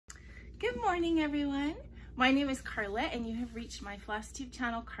Good morning, everyone. My name is Carla, and you have reached my FlossTube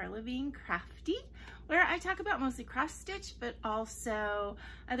channel, Carla being Crafty, where I talk about mostly cross stitch, but also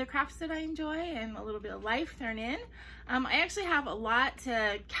other crafts that I enjoy and a little bit of life thrown in. I actually have a lot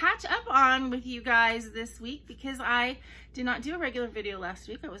to catch up on with you guys this week because I did not do a regular video last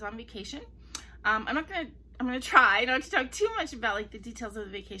week. I was on vacation. I'm gonna try not to talk too much about like the details of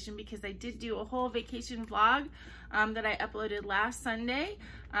the vacation because I did do a whole vacation vlog that I uploaded last Sunday.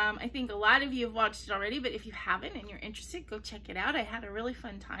 I think a lot of you have watched it already, but if you haven't and you're interested, go check it out. I had a really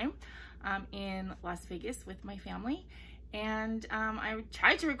fun time in Las Vegas with my family, and I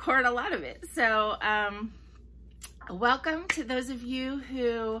tried to record a lot of it. So welcome to those of you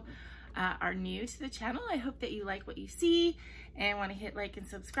who are new to the channel. I hope that you like what you see and want to hit like and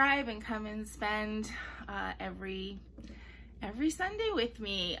subscribe and come and spend every Sunday with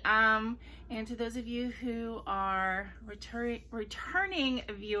me. And to those of you who are returning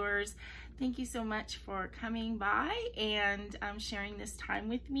viewers, thank you so much for coming by and sharing this time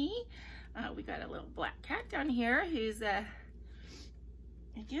with me. We got a little black cat down here who's I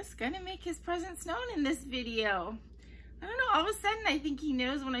guess gonna make his presence known in this video. I don't know, all of a sudden I think he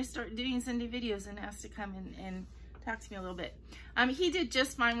knows when I start doing Sunday videos and has to come and talk to me a little bit. He did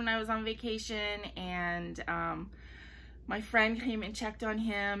just fine when I was on vacation, and my friend came and checked on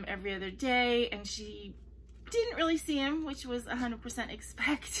him every other day, and she didn't really see him, which was 100%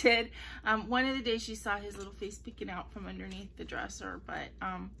 expected. One of the days she saw his little face peeking out from underneath the dresser, but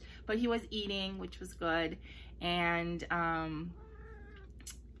he was eating, which was good. And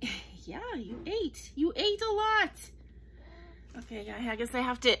yeah, you ate a lot. Okay, I guess I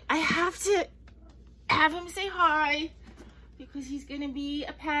have to have him say hi because he's gonna be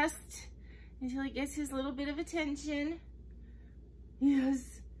a pest until he gets his little bit of attention.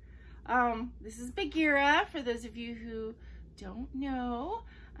 Yes. This is Bagheera, for those of you who don't know.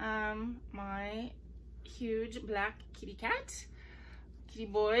 My huge black kitty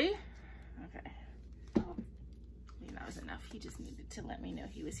boy. Okay. Maybe that was enough. He just needed to let me know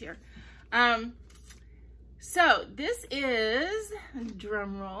he was here. So this is,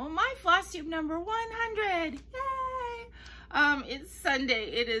 drum roll, my FlossTube number 100. Yay! It's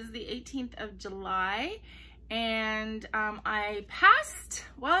Sunday. It is the 18th of July. And I passed,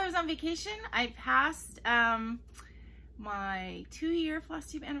 while I was on vacation, I passed my 2-year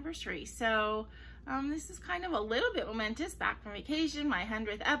FlossTube anniversary. So this is kind of a little bit momentous, back from vacation, my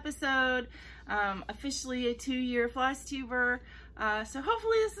 100th episode, officially a 2-year FlossTuber. So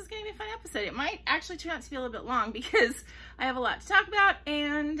hopefully this is going to be a fun episode. It might actually turn out to be a little bit long because I have a lot to talk about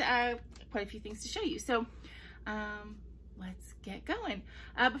and quite a few things to show you. So let's get going.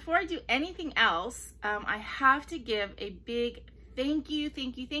 Before I do anything else, I have to give a big thank you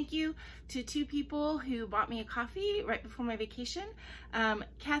to 2 people who bought me a coffee right before my vacation.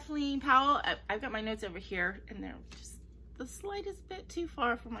 Kathleen Powell, I've got my notes over here and they're just the slightest bit too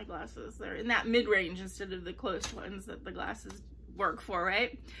far from my glasses. They're in that mid-range instead of the close ones that the glasses work for,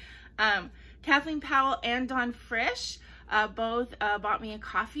 right? Kathleen Powell and Dawn Frisch both bought me a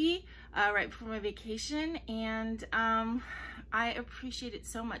coffee right before my vacation, and I appreciate it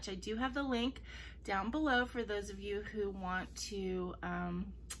so much. I do have the link down below for those of you who want to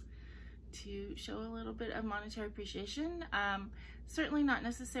show a little bit of monetary appreciation. Certainly not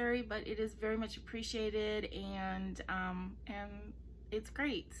necessary, but it is very much appreciated, and it's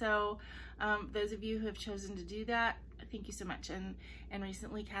great. So those of you who have chosen to do that, thank you so much. And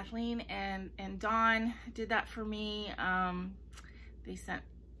recently Kathleen and Dawn did that for me. They sent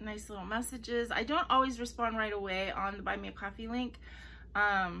nice little messages. I don't always respond right away on the Buy Me a Coffee link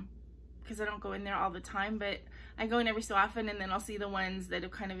because I don't go in there all the time, but I go in every so often, and then I'll see the ones that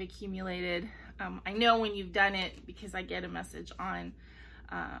have kind of accumulated. I know when you've done it because I get a message on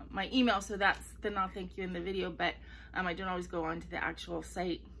my email, so then I'll thank you in the video, but I don't always go onto the actual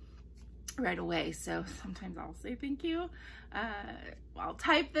site right away. So sometimes I'll say thank you. I'll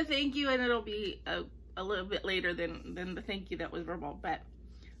type the thank you and it'll be a little bit later than the thank you that was verbal. But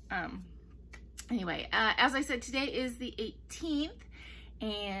anyway, as I said, today is the 18th,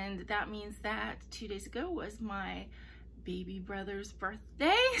 and that means that 2 days ago was my baby brother's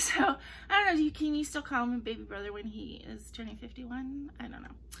birthday. So I don't know, can you still call him a baby brother when he is turning 51? I don't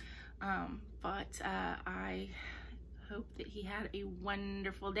know. But I hope that he had a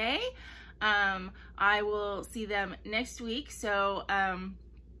wonderful day. I will see them next week, so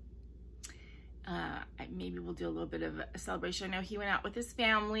maybe we'll do a little bit of a celebration. I know he went out with his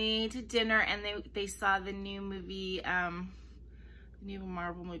family to dinner, and they saw the new movie, new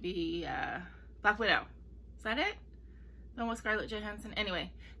Marvel movie, Black Widow. Is that it? The one with Scarlett Johansson?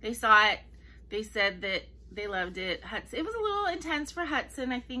 Anyway, they saw it. They said that They loved it. It was a little intense for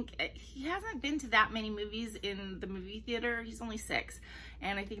Hudson. I think he hasn't been to that many movies in the movie theater. He's only 6.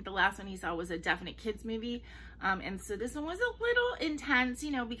 And I think the last one he saw was a definite kids movie. And so this one was a little intense,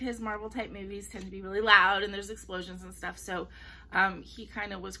 you know, because Marvel type movies tend to be really loud and there's explosions and stuff. So he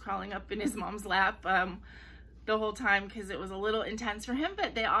kind of was crawling up in his mom's lap the whole time because it was a little intense for him.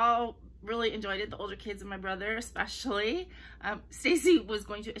 But they all really enjoyed it, the older kids and my brother especially. Stacy was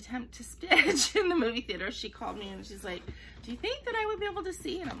going to attempt to stitch in the movie theater. She called me and she's like, do you think that I would be able to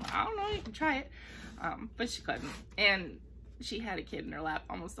see? And I'm like, I don't know, you can try it. But she couldn't. And she had a kid in her lap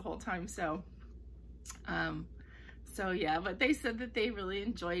almost the whole time. So yeah, but they said that they really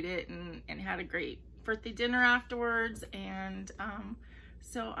enjoyed it and had a great birthday dinner afterwards. And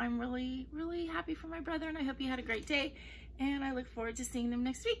so I'm really, really happy for my brother, and I hope he had a great day. And I look forward to seeing them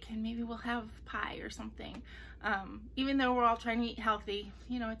next week, and maybe we'll have pie or something. Even though we're all trying to eat healthy,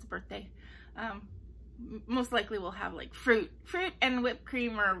 you know, it's a birthday. Most likely we'll have like fruit and whipped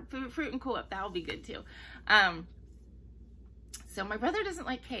cream, or fruit and Cool Whip. That'll be good too. So my brother doesn't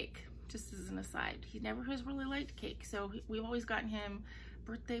like cake, just as an aside. He never has really liked cake. So we've always gotten him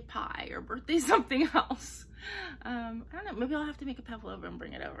birthday pie or birthday something else. I don't know, maybe I'll have to make a pavlova and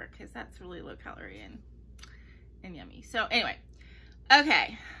bring it over, because that's really low calorie and yummy. So anyway,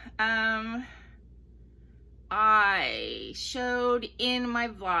 okay. I showed in my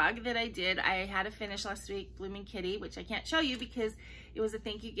vlog that I had a finish last week, Blooming Kitty, which I can't show you because it was a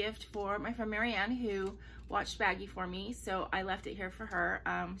thank you gift for my friend Marianne, who watched Baggy for me. So I left it here for her.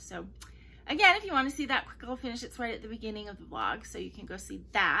 So again, if you want to see that quick little finish, it's right at the beginning of the vlog, so you can go see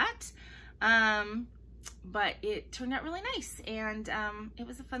that. But it turned out really nice, and it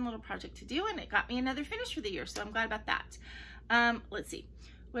was a fun little project to do, and it got me another finish for the year, so I'm glad about that. Let's see,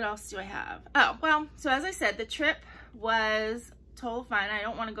 what else do I have? Oh, well, so as I said, the trip was total fun. I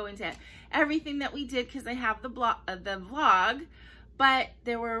don't want to go into everything that we did because I have the vlog, but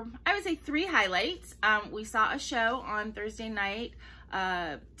there were, I would say, 3 highlights. We saw a show on Thursday night,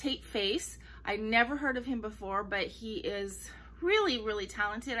 Tate Face. I never heard of him before, but he is really, really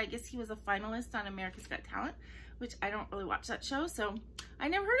talented. I guess he was a finalist on America's Got Talent, which I don't really watch that show, so I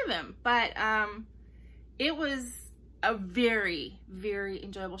never heard of him. But it was a very, very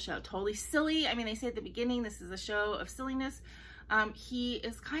enjoyable show. Totally silly. I mean, they say at the beginning, this is a show of silliness. He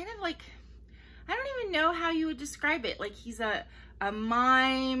is kind of like, I don't even know how you would describe it. Like, he's a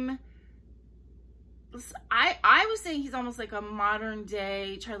mime. I was saying he's almost like a modern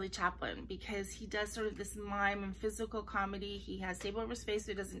day Charlie Chaplin, because he does sort of this mime and physical comedy. He has tape over his face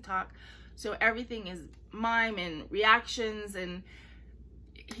so he doesn't talk. So everything is mime and reactions, and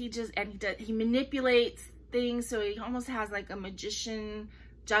he manipulates things. So he almost has like a magician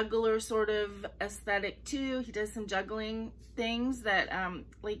juggler sort of aesthetic too. He does some juggling things that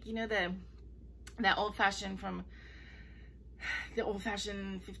like, you know, that old-fashioned from the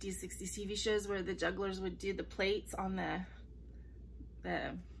old-fashioned 50s, 60s TV shows where the jugglers would do the plates on the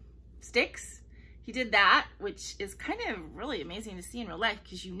sticks. He did that, which is kind of really amazing to see in real life,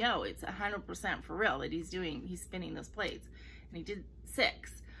 because you know it's 100% for real that he's spinning those plates. And he did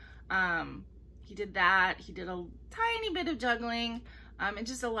 6. He did that. He did a tiny bit of juggling, and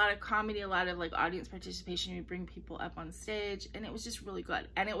just a lot of comedy, a lot of like audience participation. He'd bring people up on stage, and it was just really good.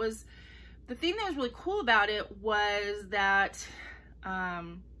 And it was, the thing that was really cool about it was that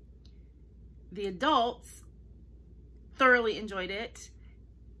the adults thoroughly enjoyed it.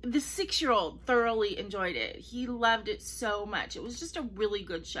 The 6-year-old thoroughly enjoyed it. He loved it so much. It was just a really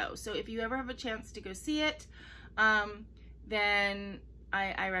good show. So if you ever have a chance to go see it, then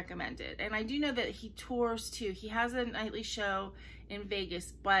I recommend it. And I do know that he tours too. He has a nightly show in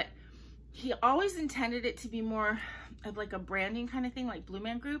Vegas, but he always intended it to be more of like a branding kind of thing, like Blue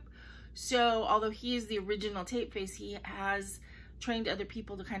Man Group. So although he is the original Tape Face, he has trained other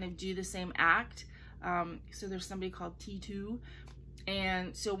people to kind of do the same act. So there's somebody called T2.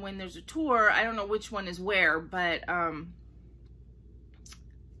 And so when there's a tour, I don't know which one is where, but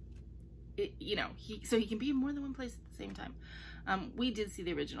you know, so he can be in more than one place at the same time. We did see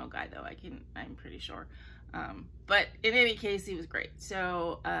the original guy though, I'm pretty sure. But in any case, he was great.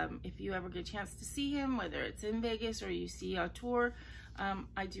 So if you ever get a chance to see him, whether it's in Vegas or you see a tour,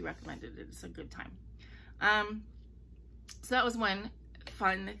 I do recommend it. It's a good time. So that was one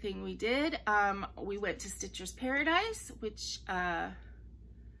fun thing we did. We went to Stitcher's Paradise, which I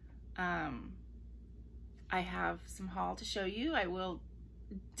have some haul to show you. I will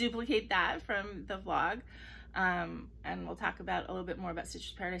duplicate that from the vlog, and we'll talk about a little bit more about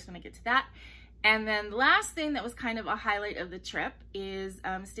Stitcher's Paradise when I get to that. And then the last thing that was kind of a highlight of the trip is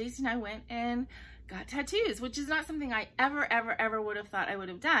Stacey and I went and got tattoos, which is not something I ever would have thought I would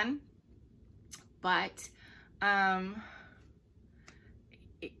have done. But It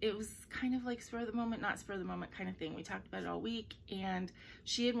was kind of like spur of the moment, not spur of the moment kind of thing. We talked about it all week, and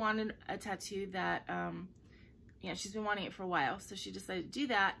she had wanted a tattoo that, you know, she's been wanting it for a while, so she decided to do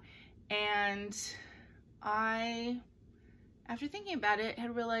that. And I, after thinking about it,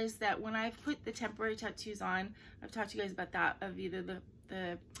 had realized that when I've put the temporary tattoos on, I've talked to you guys about that, of either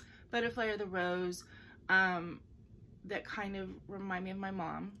the butterfly or the rose, that kind of remind me of my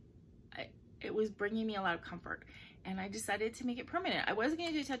mom, it was bringing me a lot of comfort. And I decided to make it permanent. I was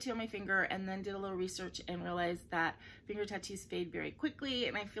gonna do a tattoo on my finger, and then did a little research and realized that finger tattoos fade very quickly,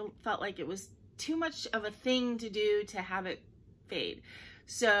 and I felt like it was too much of a thing to do to have it fade.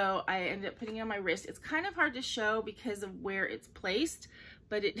 So I ended up putting it on my wrist. It's kind of hard to show because of where it's placed,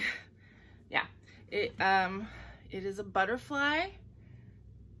 but it, yeah, it is a butterfly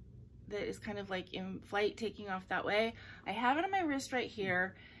that is kind of like in flight, taking off that way. I have it on my wrist right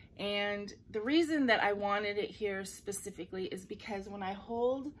here. And the reason that I wanted it here specifically is because when I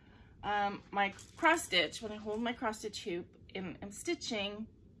hold my cross stitch hoop and stitching,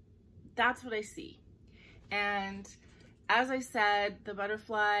 that's what I see. And as I said, the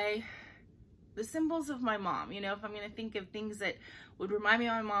butterfly, the symbols of my mom, you know, if I'm gonna think of things that would remind me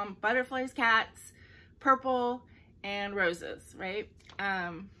of my mom, butterflies, cats, purple, and roses, right?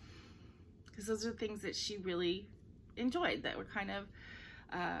 Because those are things that she really enjoyed, that were kind of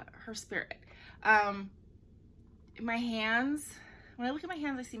her spirit. My hands, when I look at my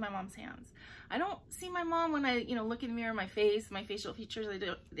hands, I see my mom's hands. I don't see my mom when I, you know, look in the mirror, my face, my facial features.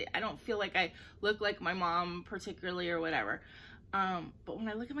 I don't feel like I look like my mom particularly or whatever. But when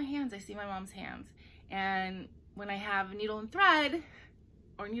I look at my hands, I see my mom's hands. And when I have needle and thread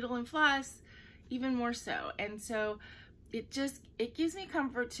or needle and floss, even more so. And so it gives me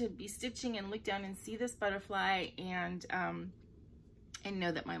comfort to be stitching and look down and see this butterfly, and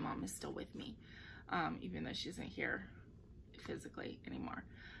know that my mom is still with me, even though she isn't here physically anymore.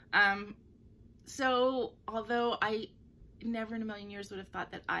 So although I never in a million years would have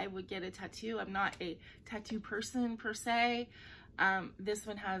thought that I would get a tattoo, I'm not a tattoo person per se, this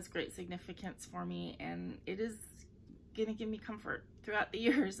one has great significance for me, and it is gonna give me comfort throughout the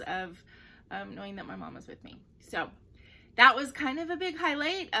years of knowing that my mom is with me. So that was kind of a big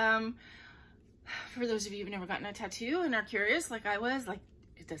highlight. For those of you who've never gotten a tattoo and are curious, like I was, like,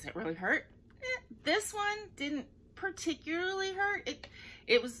 does it really hurt? This one didn't particularly hurt.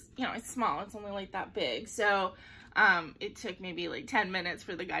 It was, you know, it's small. It's only like that big. So it took maybe like 10 minutes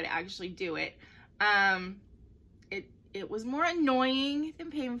for the guy to actually do it. It was more annoying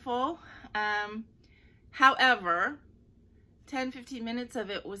than painful. However, 10-15 minutes of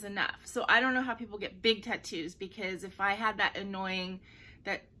it was enough. So I don't know how people get big tattoos, because if I had that annoying,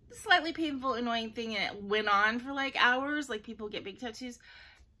 that slightly painful, annoying thing, and it went on for like hours, like people get big tattoos,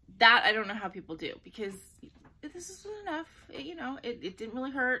 that I don't know how people do, because this is enough. You know, it didn't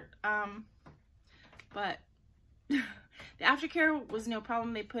really hurt, but the aftercare was no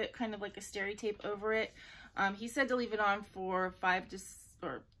problem. They put kind of like a steri tape over it. He said to leave it on for 3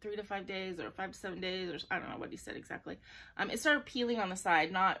 to 5 days, or 5 to 7 days, or I don't know what he said exactly. It started peeling on the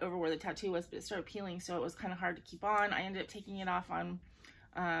side, not over where the tattoo was, but it started peeling, so it was kind of hard to keep on. I ended up taking it off on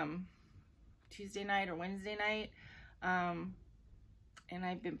Tuesday night or Wednesday night, and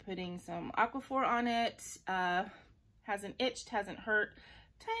I've been putting some Aquaphor on it. Hasn't itched, hasn't hurt.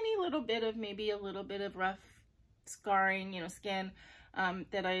 Tiny little bit of, maybe a little bit of rough scarring, you know, skin,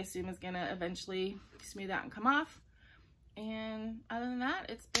 that I assume is gonna eventually smooth out and come off. And other than that,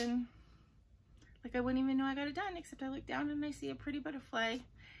 it's been like I wouldn't even know I got it done, except I look down and I see a pretty butterfly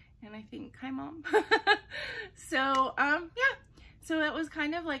and I think, hi mom. So yeah, so that was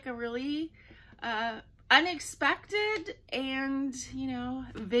kind of like a really unexpected and, you know,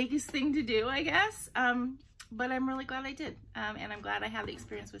 Vegas thing to do, I guess, but I'm really glad I did, and I'm glad I had the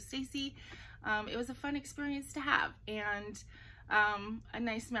experience with Stacy. It was a fun experience to have, and a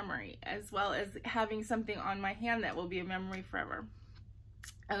nice memory, as well as having something on my hand that will be a memory forever.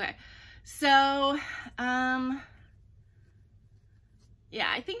 Okay, so yeah,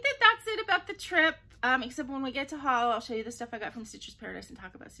 I think that's it about the trip, except when we get to haul, I'll show you the stuff I got from Stitcher's Paradise and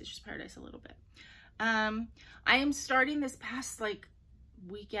talk about Stitcher's Paradise a little bit. I am starting this past like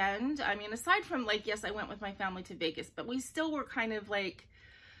weekend. I mean, aside from like, yes, I went with my family to Vegas, but we still were kind of like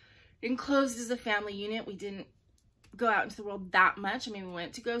enclosed as a family unit. We didn't go out into the world that much. I mean, we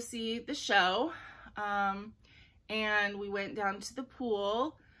went to go see the show, and we went down to the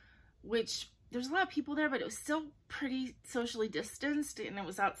pool, which there's a lot of people there, but it was still pretty socially distanced, and it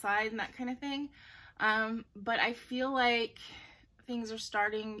was outside and that kind of thing. But I feel like things are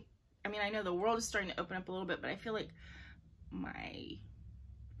starting, I mean, I know the world is starting to open up a little bit, but I feel like my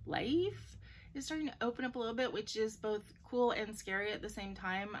life is starting to open up a little bit, which is both cool and scary at the same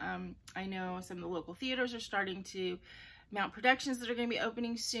time. I know some of the local theaters are starting to mount productions that are going to be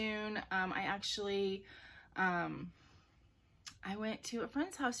opening soon. I actually, I went to a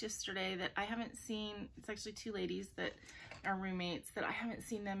friend's house yesterday that I haven't seen. It's actually two ladies that are roommates that I haven't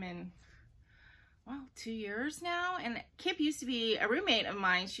seen them in, well, 2 years now. And Kip used to be a roommate of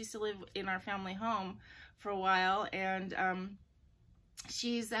mine. She used to live in our family home for a while. And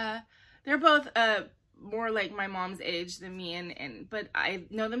they're both more like my mom's age than me. But I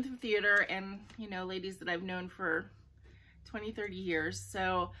know them through theater, and, you know, ladies that I've known for 20, 30 years.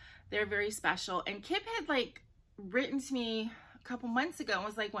 So they're very special. And Kip had like written to me a couple months ago and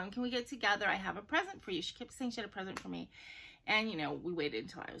was like, when can we get together? I have a present for you. She kept saying she had a present for me. And, you know, we waited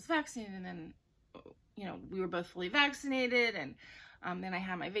until I was vaccinated, and then, you know, we were both fully vaccinated, and then I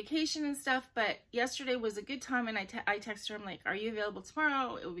had my vacation and stuff. But yesterday was a good time, and I texted her. I'm like, are you available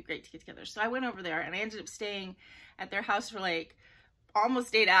tomorrow? It would be great to get together. So I went over there, and I ended up staying at their house for like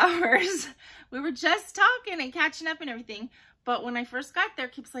almost 8 hours. We were just talking and catching up and everything. But when I first got there,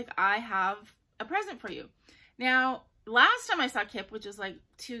 Kip's like, I have a present for you. Now, last time I saw Kip, which was like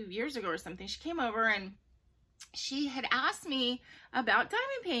 2 years ago or something, she came over and she had asked me about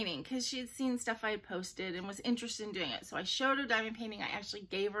diamond painting because she had seen stuff I had posted and was interested in doing it. So I showed her diamond painting. I actually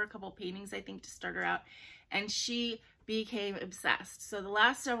gave her a couple paintings, I think, to start her out, and she became obsessed. So the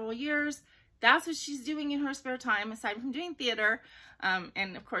last several years, that's what she's doing in her spare time, aside from doing theater.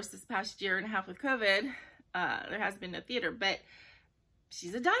 And of course, this past year and a half with COVID, there has been no theater, but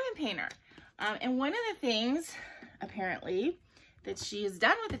she's a diamond painter. And one of the things, apparently, that she has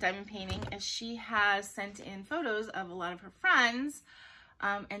done with the diamond painting is she has sent in photos of a lot of her friends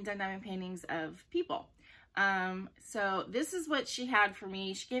and done diamond paintings of people. So this is what she had for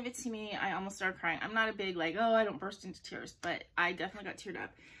me. She gave it to me. I almost started crying. I'm not a big, like, oh, I don't burst into tears, but I definitely got teared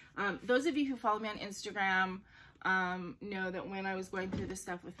up. Those of you who follow me on Instagram know that when I was going through this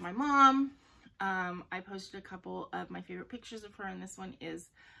stuff with my mom, I posted a couple of my favorite pictures of her, and this one is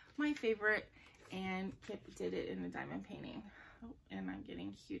my favorite, and Kip did it in the diamond painting. Oh, and I'm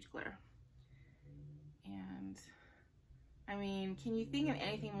getting huge glare. And I mean, can you think of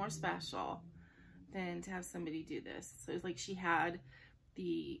anything more special than to have somebody do this? So it's like she had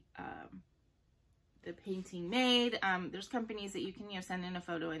the painting made. There's companies that you can, you know, send in a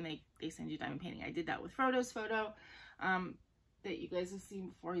photo and they send you diamond painting. I did that with Frodo's photo that you guys have seen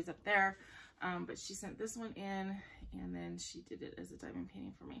before. He's up there. But she sent this one in, and then she did it as a diamond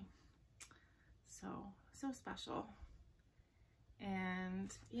painting for me. So special.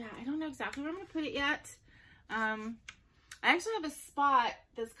 And yeah, I don't know exactly where I'm gonna put it yet. I actually have a spot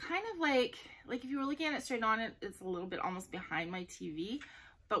that's kind of like if you were looking at it straight on, it's a little bit almost behind my TV.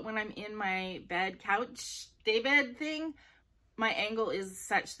 But when I'm in my bed, couch, daybed thing, my angle is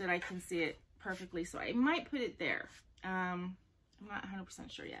such that I can see it perfectly. So I might put it there. I'm not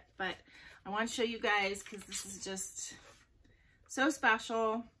 100% sure yet, but I want to show you guys because this is just so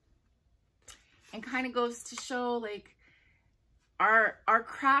special and kind of goes to show like our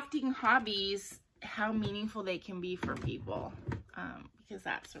crafting hobbies, how meaningful they can be for people, because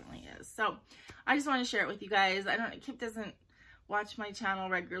that certainly is. So I just want to share it with you guys. I don't know, Kip doesn't watch my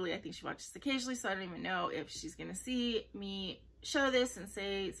channel regularly. I think she watches occasionally, so I don't even know if she's gonna see me show this and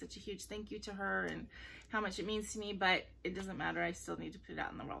say such a huge thank you to her and how much it means to me, but it doesn't matter. I still need to put it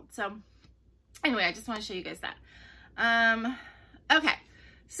out in the world. So anyway, I just want to show you guys that. Okay,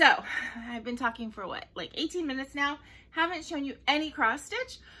 so I've been talking for what, like 18 minutes now. Haven't shown you any cross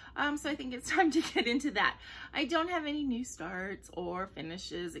stitch, so I think it's time to get into that. I don't have any new starts or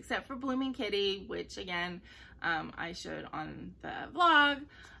finishes except for Blooming Kitty, which again, I showed on the vlog.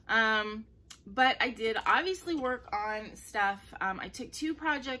 But I did obviously work on stuff. I took 2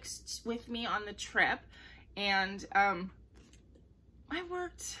 projects with me on the trip, and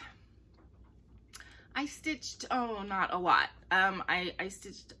I stitched, oh, not a lot. I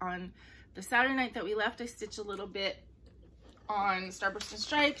stitched on the Saturday night that we left. I stitched a little bit on Starburst and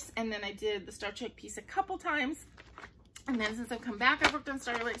Stripes, and then I did the Star Trek piece a couple times. And then since I've come back, I've worked on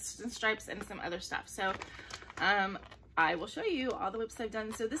Starburst and Stripes and some other stuff. So I will show you all the whips I've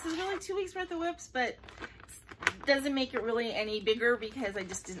done. So this is really 2 weeks worth of whips, but doesn't make it really any bigger because I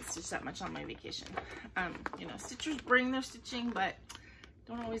just didn't stitch that much on my vacation. You know, stitchers bring their stitching, but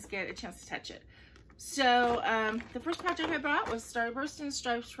don't always get a chance to touch it. So the first project I brought was Starburst and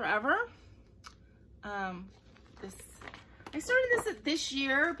Stripes Forever. I started this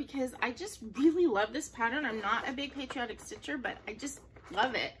year because I just really love this pattern. I'm not a big patriotic stitcher, but I just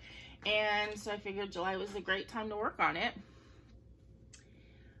love it. And so I figured July was a great time to work on it.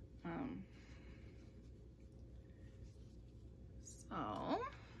 So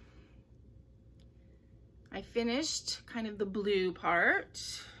I finished kind of the blue part,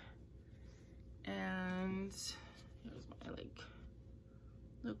 and here's my like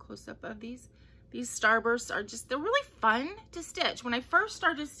little close-up of these. These starbursts are just, they're really fun to stitch. When I first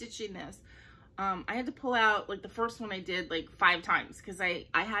started stitching this, I had to pull out, like the first one I did like 5 times because I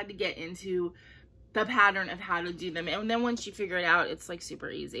had to get into the pattern of how to do them. And then once you figure it out, it's like super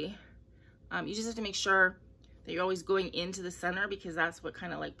easy. You just have to make sure that you're always going into the center, because that's what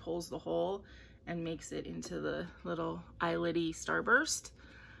kind of like pulls the hole and makes it into the little eyelet-y starburst.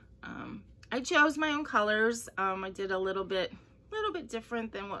 I chose my own colors. I did a little bit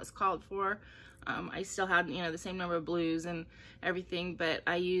different than what was called for. I still had, you know, the same number of blues and everything, but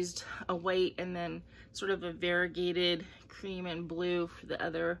I used a white and then sort of a variegated cream and blue for the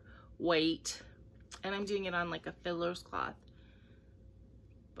other white. And I'm doing it on like a fiddler's cloth.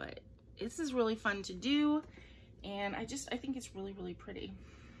 But this is really fun to do, and I think it's really, really pretty.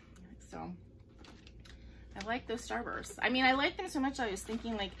 So I like those starbursts. I mean, I like them so much I was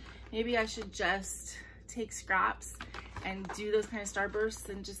thinking like maybe I should just take scraps and do those kind of starbursts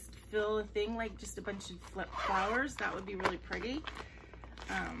and just fill a thing like just a bunch of flowers. That would be really pretty.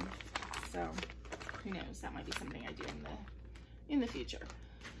 So who knows, that might be something I do in the future.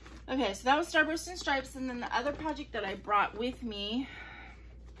 Okay, so that was Starburst and Stripes, and then the other project that I brought with me,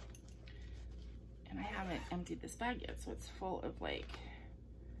 and I haven't emptied this bag yet, so it's full of like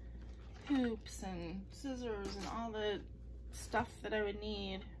hoops and scissors and all the stuff that I would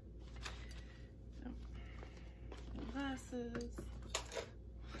need. Glasses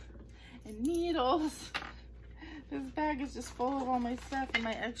and needles. This bag is just full of all my stuff and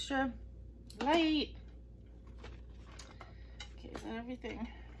my extra light. Okay, is that everything?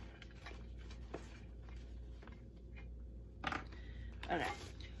 Okay,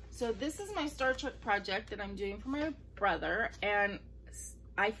 so this is my Star Trek project that I'm doing for my brother, and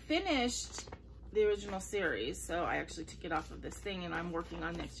I finished the original series, so I actually took it off of this thing and I'm working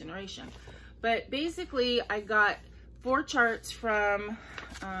on Next Generation. But basically I got 4 charts from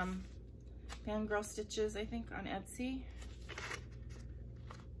Fangirl Stitches, I think, on Etsy.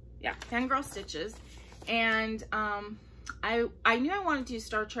 Yeah, Fangirl Stitches. And I knew I wanted to do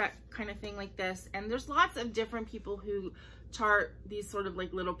Star Trek kind of thing like this, and there's lots of different people who chart these sort of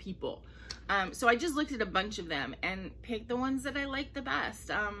like little people. So I just looked at a bunch of them and picked the ones that I like the best.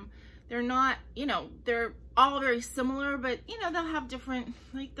 They're not, you know, they're all very similar, but you know, they'll have different,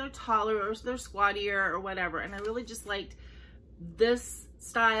 like they're taller or they're squattier or whatever. And I really just liked this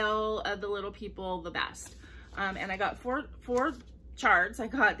style of the little people the best. And I got four charts. I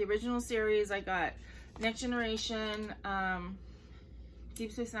got the original series, I got Next Generation,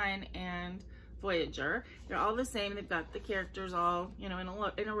 Deep Space Nine, and Voyager. They're all the same. They've got the characters all, you know, in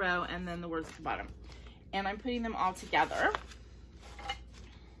a row, and then the words at the bottom. And I'm putting them all together.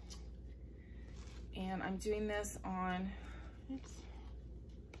 And I'm doing this on,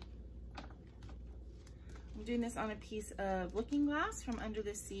 I'm doing this on a piece of Looking Glass from Under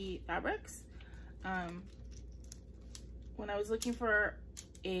the Sea Fabrics. When I was looking for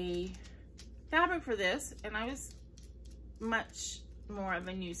a fabric for this, and I was much more of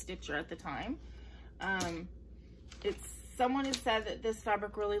a new stitcher at the time, someone had said that this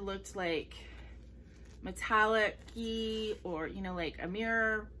fabric really looked like metallic-y, or you know, like a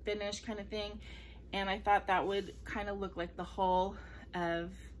mirror finish kind of thing, and I thought that would kind of look like the hull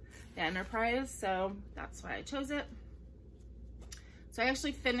of the Enterprise, so that's why I chose it. So I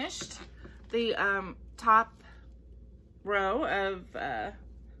actually finished the top row of the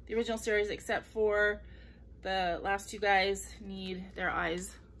original series, except for the last 2 guys need their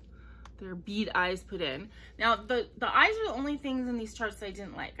eyes, their bead eyes put in. Now the eyes are the only things in these charts that I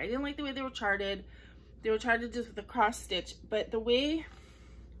didn't like. I didn't like the way they were charted. They were charted just with a cross stitch, but the way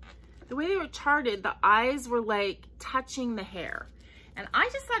they were charted, the eyes were like touching the hair. And I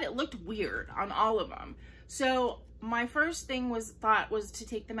just thought it looked weird on all of them. So my first thing was to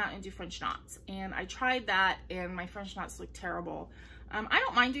take them out and do French knots. And I tried that, and my French knots looked terrible. I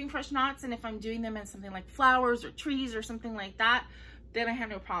don't mind doing French knots, and if I'm doing them in something like flowers or trees or something like that, then I have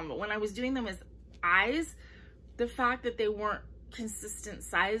no problem. But when I was doing them as eyes, the fact that they weren't consistent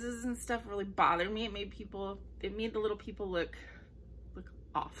sizes and stuff really bothered me. It made the little people look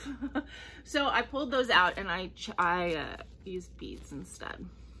off. So I pulled those out, and I used beads instead.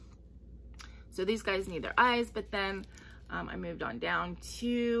 So these guys need their eyes, but then I moved on down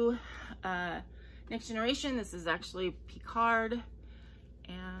to Next Generation. This is actually Picard,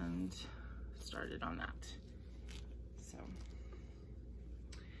 and started on that. So,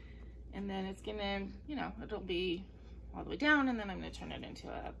 and then it's gonna, you know, it'll be all the way down, and then I'm gonna turn it into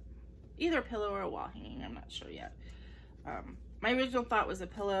either a pillow or a wall hanging. I'm not sure yet. My original thought was a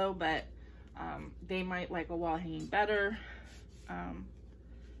pillow, but They might like a wall hanging better, so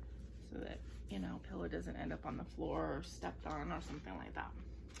that, you know, pillow doesn't end up on the floor or stepped on or something like that.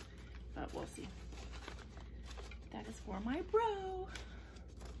 But we'll see. That is for my bro.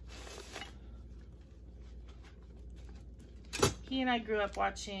 He and I grew up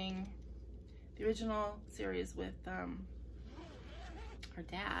watching the original series with our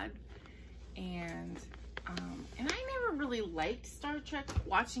dad, and I never really liked Star Trek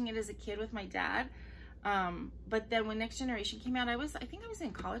watching it as a kid with my dad. But then when Next Generation came out, I think I was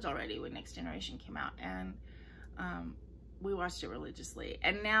in college already when Next Generation came out, and we watched it religiously.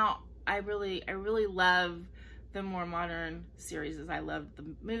 And now I really love the more modern series. I love the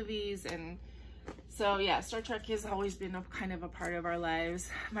movies, and so yeah, Star Trek has always been a kind of a part of our lives.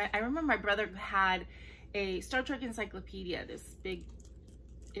 I remember my brother had a Star Trek encyclopedia, this big,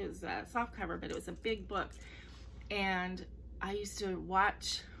 it was a soft cover, but it was a big book. And I used to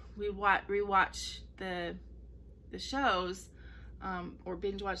rewatch the shows, or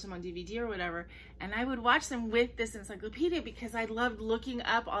binge watch them on DVD or whatever. And I would watch them with this encyclopedia because I loved looking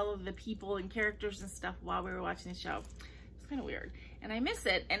up all of the people and characters and stuff while we were watching the show. It's kind of weird. And I miss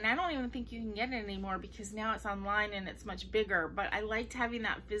it. And I don't even think you can get it anymore because now it's online and it's much bigger. But I liked having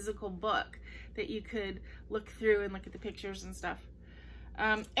that physical book that you could look through and look at the pictures and stuff.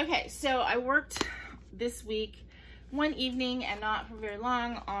 Okay, so I worked this week one evening and not for very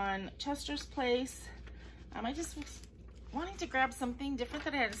long on Chester's Place. I just was wanting to grab something different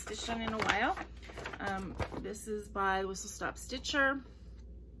that I hadn't stitched on in a while. This is by Whistle Stop Stitcher,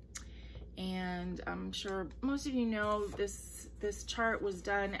 and I'm sure most of you know this chart was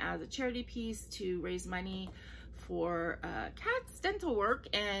done as a charity piece to raise money for Kat's dental work,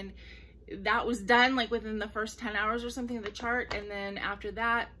 and that was done like within the first 10 hours or something of the chart, and then after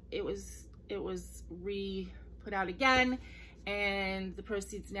that it was put out again, and the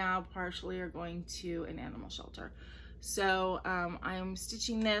proceeds now partially are going to an animal shelter. So I'm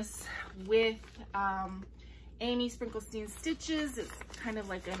stitching this with Amy Sprinklestein Stitches. It's kind of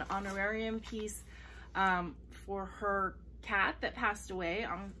like an honorarium piece for her cat that passed away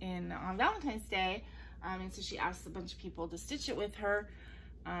on Valentine's Day, and so she asked a bunch of people to stitch it with her,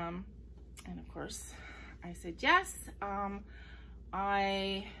 and of course I said yes.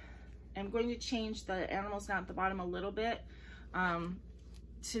 I am going to change the animals down at the bottom a little bit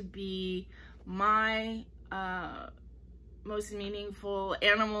to be my most meaningful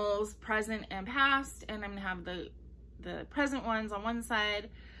animals, present and past, and I'm gonna have the present ones on one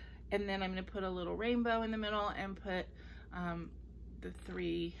side, and then I'm gonna put a little rainbow in the middle and put the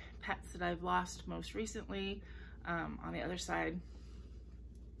 3 pets that I've lost most recently on the other side,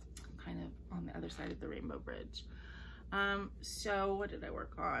 kind of on the other side of the rainbow bridge. So what did I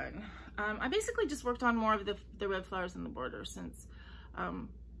work on? I basically just worked on more of the red flowers in the border since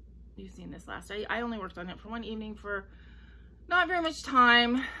you've seen this last. I only worked on it for one evening for not very much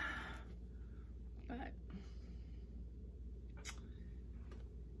time, and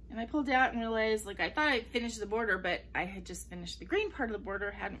I pulled out and realized, like, I thought I'd finished the border, but I had just finished the green part of the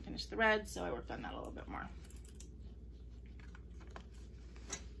border, hadn't finished the red, so I worked on that a little bit more.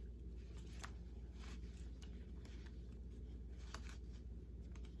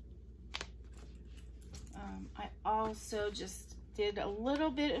 I also just did a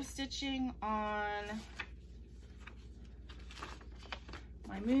little bit of stitching on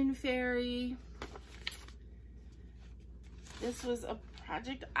my Moon Fairy. This was a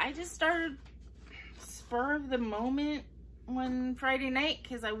project I just started spur of the moment one Friday night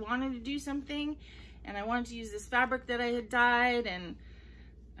because I wanted to do something, and I wanted to use this fabric that I had dyed, and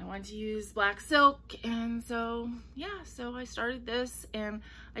I wanted to use black silk, and so yeah, so I started this, and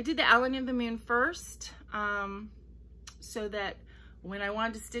I did the Outline of the Moon first, so that when I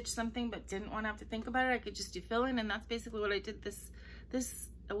wanted to stitch something but didn't want to have to think about it, I could just do fill-in, and that's basically what I did this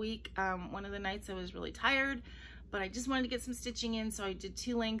week. One of the nights I was really tired, but I just wanted to get some stitching in, so I did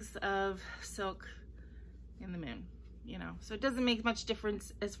 2 lengths of silk in the moon, you know, so it doesn't make much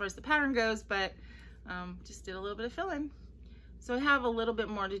difference as far as the pattern goes, but just did a little bit of fill-in. So I have a little bit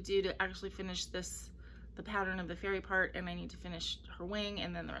more to do to actually finish the pattern of the fairy part, and I need to finish her wing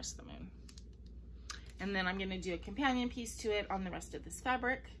and then the rest of the moon. And then I'm gonna do a companion piece to it on the rest of this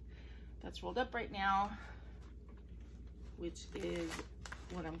fabric that's rolled up right now, which is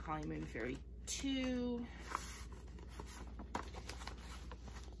what I'm calling Moon Fairy 2.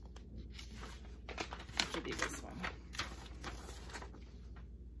 It should be this one.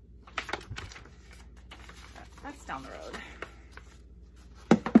 That's down the road.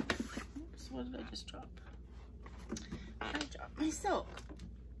 Oops, what did I just drop? I dropped my silk.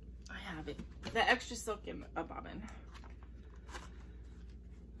 I have it. The extra silk in a bobbin.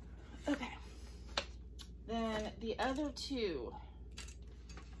 Okay. then the other two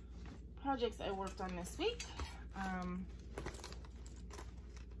projects I worked on this week,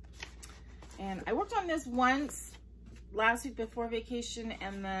 and I worked on this once last week before vacation,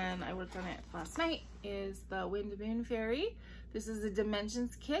 and then I worked on it last night, is the Wind Moon Fairy. This is a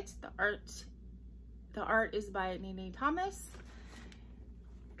Dimensions kit. The art is by Nene Thomas.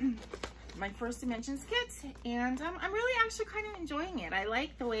 My first Dimensions kit, and I'm really actually kind of enjoying it. I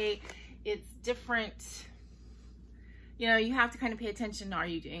like the way it's different. You know, you have to kind of pay attention. Are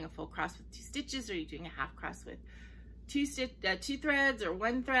you doing a full cross with 2 stitches? Or are you doing a half cross with 2 threads, or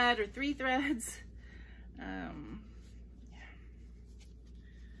 1 thread, or 3 threads? Yeah.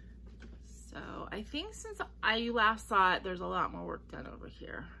 So I think since I last saw it, there's a lot more work done over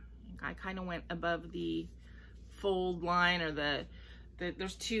here. I kind of went above the fold line, or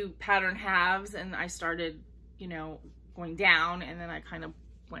there's 2 pattern halves, and I started, you know, going down, and then I kind of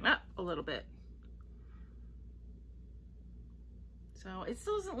went up a little bit. So it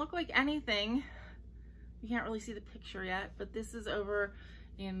still doesn't look like anything. You can't really see the picture yet, but this is over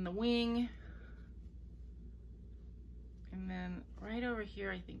in the wing. And then right over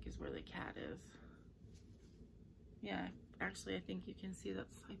here, I think, is where the cat is. Yeah, actually, I think you can see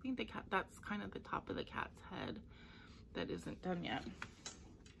I think the cat, that's kind of the top of the cat's head that isn't done yet.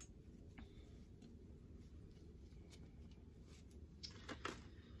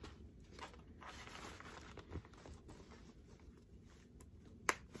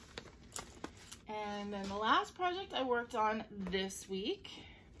 And then the last project I worked on this week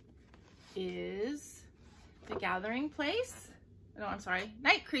is The Gathering Place. No, I'm sorry,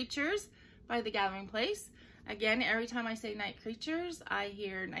 Night Creatures by The Gathering Place. Again, every time I say Night Creatures, I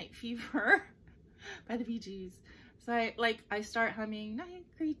hear Night Fever by the Bee Gees. So I start humming Night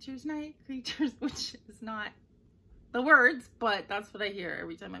Creatures, which is not the words, but that's what I hear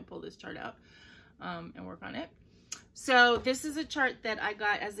every time I pull this chart out and work on it. So this is a chart that I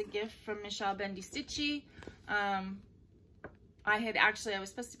got as a gift from Michelle Bendy Stitchy. I was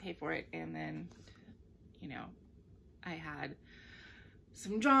supposed to pay for it, and then, you know, I had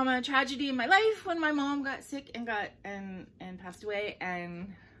some drama, tragedy in my life when my mom got sick and passed away,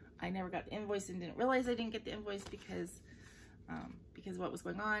 and I never got the invoice and didn't realize I didn't get the invoice because of what was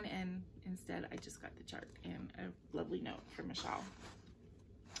going on, and instead I just got the chart and a lovely note from Michelle.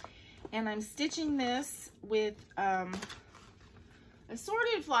 And I'm stitching this with assorted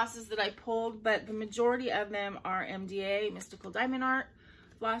flosses that I pulled, but the majority of them are MDA, Mystical Diamond Art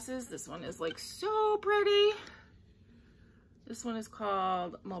flosses. This one is like so pretty. This one is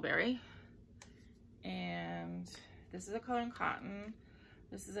called Mulberry, and this is a color in Cotton.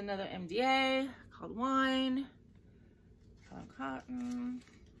 This is another MDA called Wine, color in Cotton.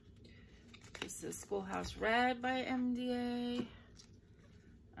 This is Schoolhouse Red by MDA.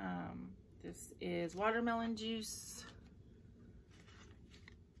 This is Watermelon Juice.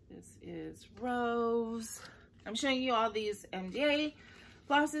 This is Rose. I'm showing you all these MDA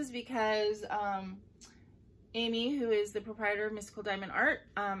flosses because Amy, who is the proprietor of Mystical Diamond Art,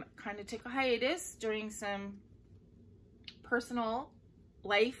 kind of took a hiatus during some personal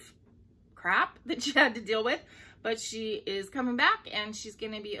life crap that she had to deal with, but she is coming back, and she's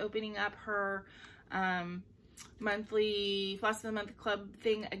going to be opening up her monthly Floss of the Month Club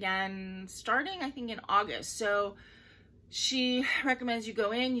thing again, starting I think in August. So she recommends you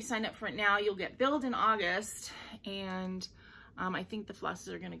go in, you sign up for it now, you'll get billed in August, and I think the flosses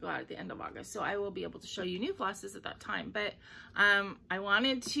are going to go out at the end of August, so I will be able to show you new flosses at that time. But I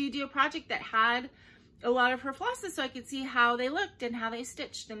wanted to do a project that had a lot of her flosses so I could see how they looked and how they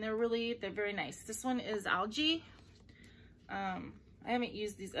stitched, and they're very nice. This one is Algae. I haven't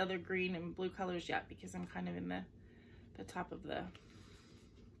used these other green and blue colors yet because I'm kind of in the top of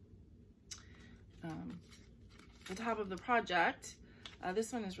the project.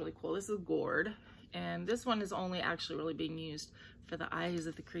 This one is really cool. This is Gourd, and this one is only actually really being used for the eyes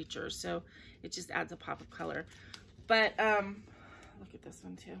of the creatures, so it just adds a pop of color. But look at this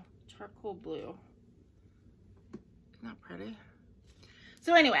one too, charcoal blue. Isn't that pretty?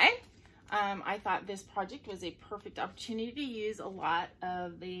 So anyway, I thought this project was a perfect opportunity to use a lot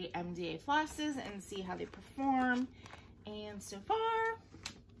of the MDA flosses and see how they perform. And so far,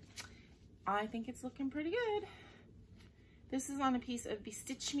 I think it's looking pretty good. This is on a piece of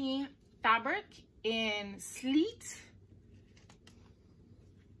BestitchMe fabric in Sleet.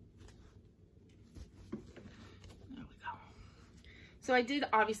 There we go. So I did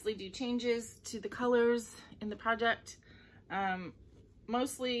obviously do changes to the colors in the project.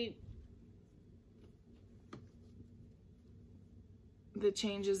 Mostly the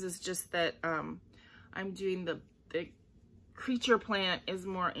changes is just that I'm doing the creature plant is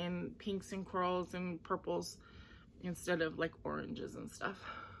more in pinks and corals and purples instead of like oranges and stuff.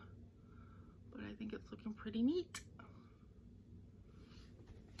 But I think it's looking pretty neat.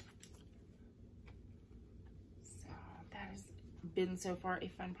 So that has been so far a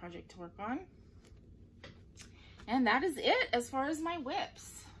fun project to work on. And that is it as far as my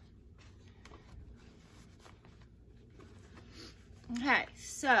whips. Okay,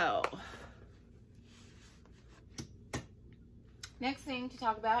 so next thing to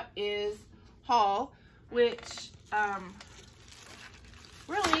talk about is haul, which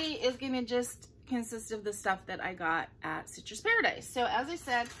really is going to just consist of the stuff that I got at Citrus Paradise. So as I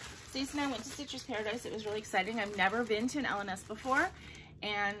said, Stacey and I went to Citrus Paradise. It was really exciting. I've never been to an LNS before,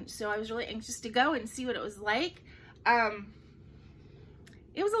 and so I was really anxious to go and see what it was like.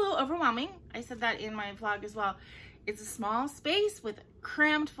 It was a little overwhelming. I said that in my vlog as well. It's a small space with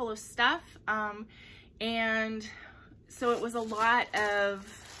crammed full of stuff, and so it was a lot of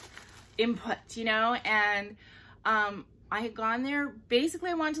input, you know, and I had gone there. Basically,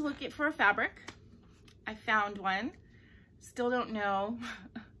 I wanted to look for a fabric. I found one. Still don't know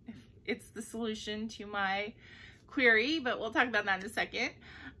if it's the solution to my query, but we'll talk about that in a second.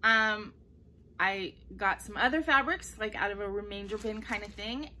 I got some other fabrics, like out of a remainder bin kind of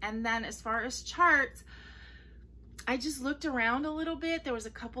thing. And then as far as charts, I just looked around a little bit. There was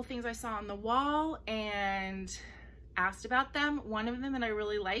a couple things I saw on the wall and asked about them. One of them that I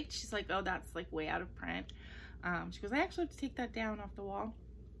really liked, she's like, oh, that's like way out of print. She goes, I actually have to take that down off the wall.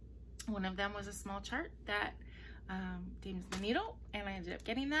 One of them was a small chart that Dame's the Needle, and I ended up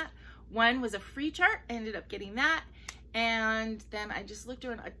getting that. One was a free chart, I ended up getting that. And then I just looked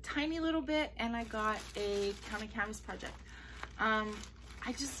around a tiny little bit and I got a counter canvas project.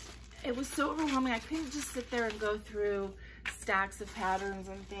 It was so overwhelming. I couldn't just sit there and go through stacks of patterns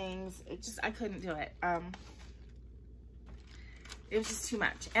and things. I couldn't do it. It was just too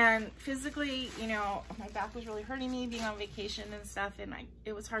much. And physically, you know, my back was really hurting me being on vacation and stuff, and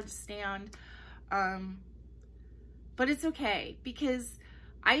it was hard to stand. But it's okay because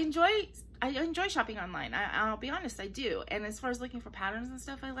I enjoy shopping online. I'll be honest, I do. And as far as looking for patterns and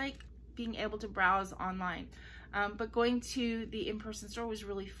stuff, I like being able to browse online. But going to the in-person store was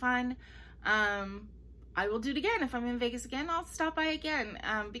really fun. I will do it again. If I'm in Vegas again, I'll stop by again,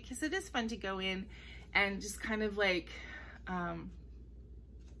 because it is fun to go in and just kind of like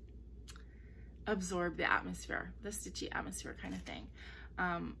absorb the atmosphere, the stitchy atmosphere kind of thing.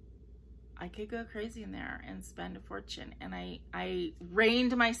 I could go crazy in there and spend a fortune, and I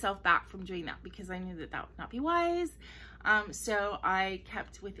reined myself back from doing that because I knew that that would not be wise. So I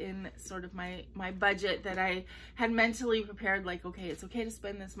kept within sort of my budget that I had mentally prepared, like, okay, it's okay to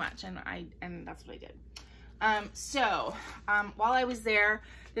spend this much, and that's what I did. While I was there,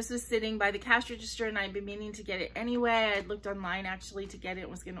 this was sitting by the cash register, and I'd been meaning to get it anyway. I had looked online actually to get it,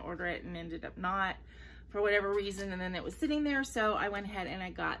 was going to order it, and ended up not for whatever reason, and then it was sitting there, so I went ahead and I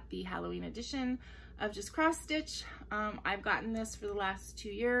got the Halloween edition of Just Cross Stitch. I've gotten this for the last 2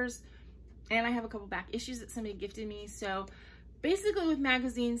 years, and I have a couple back issues that somebody gifted me. So basically with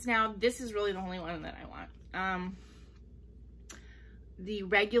magazines now, this is really the only one that I want. The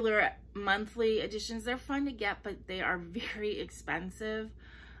regular monthly editions, they're fun to get, but they are very expensive.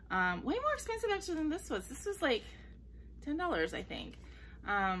 Way more expensive actually than this was. This was like $10, I think.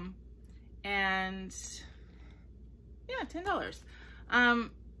 And yeah, $10.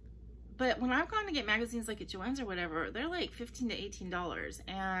 But when I've gone to get magazines like at Joann's or whatever, they're like $15 to $18,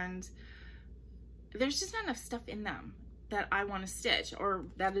 and there's just not enough stuff in them that I want to stitch, or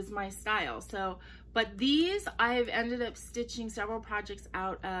that is my style. So, but these, I've ended up stitching several projects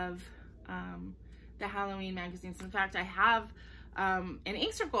out of the Halloween magazines. In fact, I have an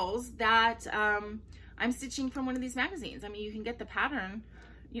ink circles that I'm stitching from one of these magazines. I mean, you can get the pattern,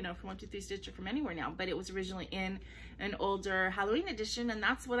 you know, from 123 Stitcher from anywhere now, but it was originally in an older Halloween edition, and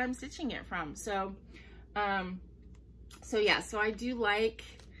that's what I'm stitching it from. So, yeah, so I do like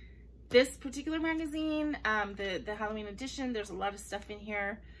this particular magazine, the Halloween edition. There's a lot of stuff in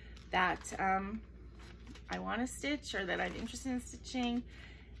here that I want to stitch, or that I'm interested in stitching,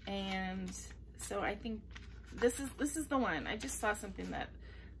 and so I think this is the one. I just saw something that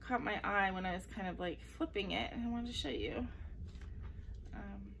caught my eye when I was kind of like flipping it, and I wanted to show you.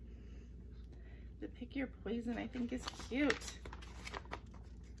 The Pick Your Poison, I think, is cute.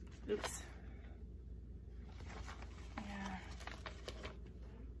 Oops. Yeah.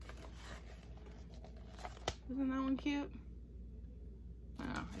 Isn't that one cute? Oh,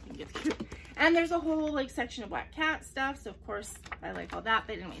 I think it's cute. And there's a whole like section of black cat stuff, so of course I like all that.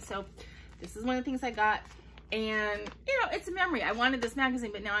 But anyway, so this is one of the things I got. And you know, it's a memory. I wanted this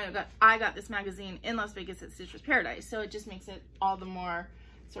magazine, but now I got this magazine in Las Vegas at Stitcher's Paradise, so it just makes it all the more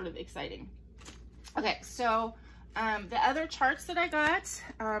sort of exciting. Okay, so the other charts that I got,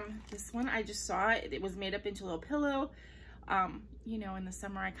 this one I just saw it was made up into a little pillow. You know, in the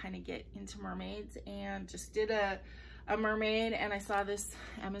summer I kind of get into mermaids, and just did a mermaid, and I saw this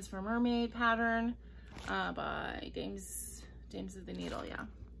M is for Mermaid pattern by Dames of the Needle, yeah.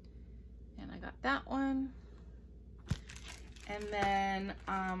 And I got that one. And then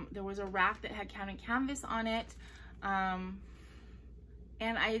there was a rack that had counted canvas on it. And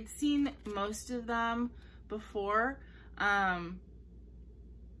I had seen most of them before.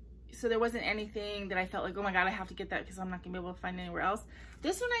 So there wasn't anything that I felt like, oh my God, I have to get that because I'm not gonna be able to find it anywhere else.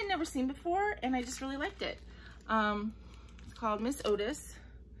 This one I'd never seen before, and I just really liked it. It's called Miss Otis.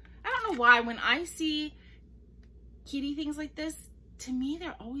 I don't know why, when I see kitty things like this, to me,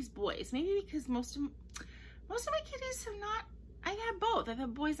 they're always boys. Maybe because most of my kitties have not, I've had both. I've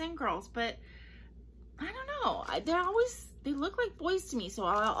had boys and girls, but I don't know. They look like boys to me. So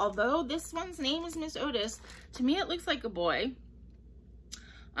although this one's name is Miss Otis, to me it looks like a boy.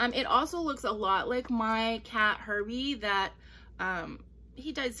 It also looks a lot like my cat Herbie that,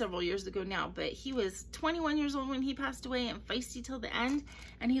 he died several years ago now, but he was 21 years old when he passed away and feisty till the end.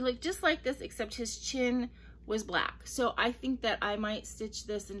 And he looked just like this, except his chin was black. So I think that I might stitch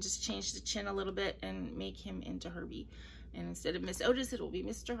this and just change the chin a little bit and make him into Herbie. And instead of Miss Otis, it will be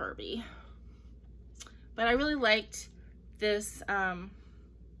Mr. Herbie. But I really liked this, the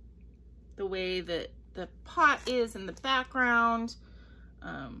way that the pot is in the background.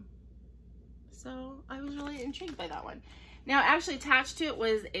 So I was really intrigued by that one. Now, actually attached to it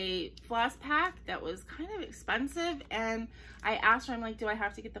was a floss pack that was kind of expensive, and I asked her, I'm like, do I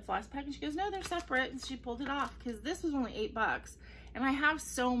have to get the floss pack? And she goes, no, they're separate, and she pulled it off because this was only $8, and I have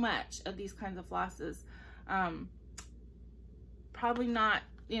so much of these kinds of flosses. Probably not,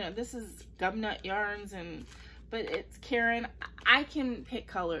 you know, this is gumnut yarns, but it's Karen. I can pick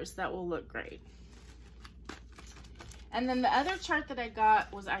colors that will look great. And then the other chart that I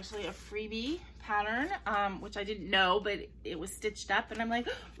got was actually a freebie pattern, which I didn't know, but it was stitched up, and I'm like,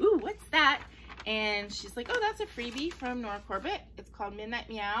 ooh, what's that? And she's like, oh, that's a freebie from Nora Corbett. It's called Midnight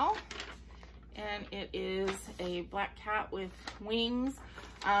Meow, and it is a black cat with wings.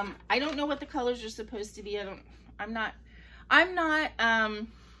 I don't know what the colors are supposed to be. I'm not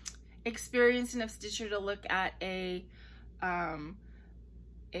experienced enough stitcher to look at a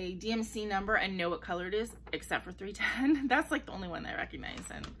DMC number and know what color it is, except for 310. That's like the only one I recognize,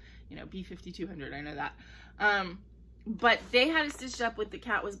 and you know, B5200, I know that. But they had it stitched up with the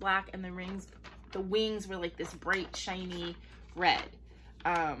cat was black and the wings were like this bright, shiny red.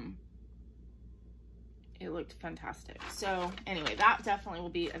 It looked fantastic. So anyway, that definitely will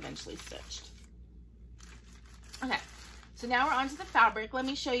be eventually stitched. Okay, so now we're on to the fabric. Let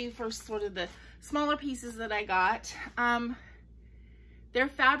me show you first sort of the smaller pieces that I got. Their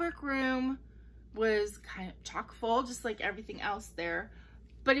fabric room was kind of chock full, just like everything else there,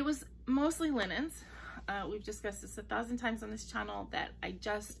 but it was mostly linens. We've discussed this 1,000 times on this channel that I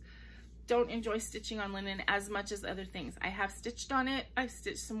just don't enjoy stitching on linen as much as other things. I have stitched on it. I've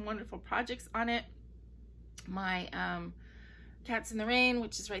stitched some wonderful projects on it. My Cats in the Rain,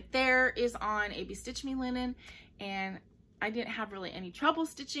 which is right there, is on a BestitchMe linen, and I didn't have really any trouble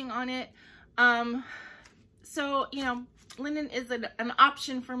stitching on it. So, you know, linen is an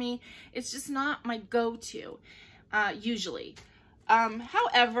option for me. It's just not my go-to, usually.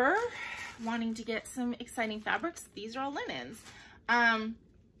 However, wanting to get some exciting fabrics, these are all linens.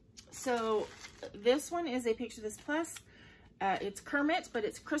 So this one is a Picture This Plus. It's Kermit, but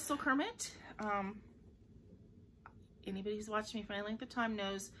it's Crystal Kermit. Anybody who's watched me for any length of time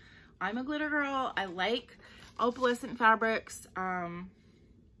knows I'm a glitter girl. I like opalescent fabrics.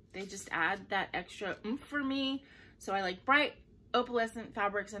 They just add that extra oomph for me. So I like bright opalescent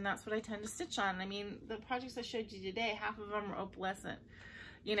fabrics, and that's what I tend to stitch on. I mean, the projects I showed you today, half of them are opalescent,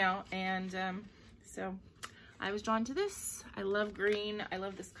 you know, and so I was drawn to this. I love green. I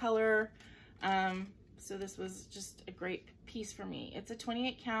love this color. So this was just a great piece for me. It's a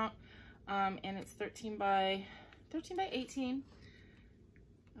 28 count, and it's 13 by 18.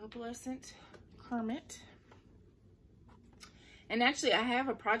 Opalescent Kermit. And actually, I have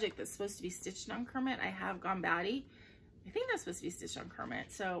a project that's supposed to be stitched on Kermit. I have Gone Batty. I think that's supposed to be stitched on Kermit.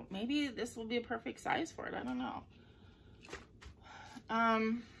 So maybe this will be a perfect size for it. I don't know.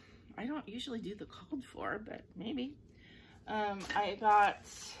 I don't usually do the called for, but maybe. I got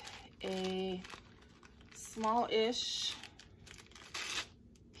a small-ish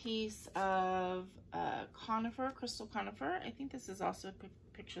piece of conifer, crystal conifer. I think this is also a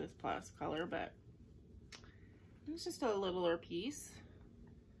Picture This Plus color, but It's just a littler piece.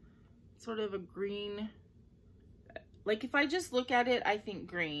 Sort of a green. Like if I just look at it, I think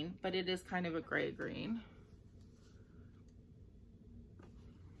green, but it is kind of a gray green.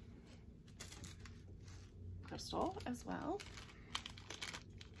 Crystal as well.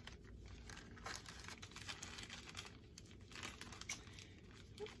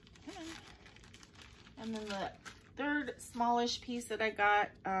 And then the third smallish piece that I got,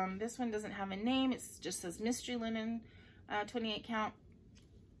 this one doesn't have a name. It just says mystery linen, 28 count.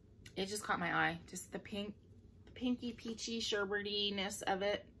 It just caught my eye. Just the pinky peachy sherbety-ness of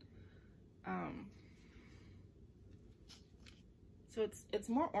it. So it's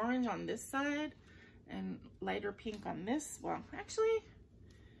more orange on this side and lighter pink on this. Well, actually,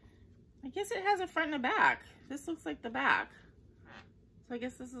 I guess it has a front and a back. This looks like the back. So I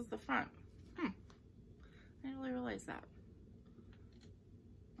guess this is the front. I didn't really realize that.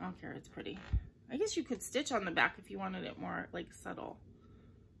 I don't care, it's pretty. I guess you could stitch on the back if you wanted it more like subtle.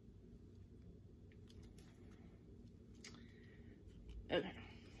 Okay.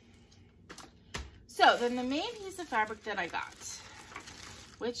 So then the main piece of fabric that I got,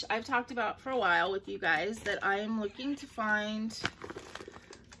 which I've talked about for a while with you guys, that I am looking to find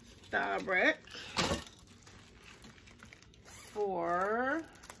fabric for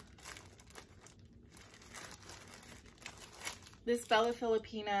this Bella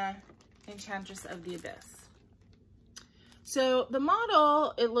Filipina Enchantress of the Abyss. So the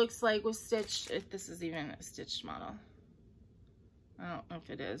model, it looks like was stitched, if this is even a stitched model. I don't know if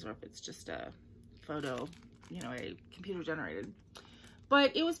it is or if it's just a photo, you know, a computer generated.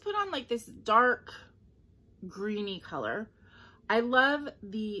 But it was put on like this dark greeny color. I love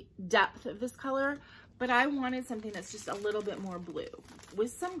the depth of this color, but I wanted something that's just a little bit more blue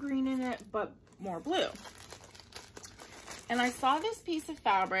with some green in it, but more blue. And I saw this piece of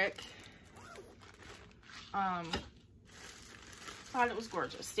fabric, thought it was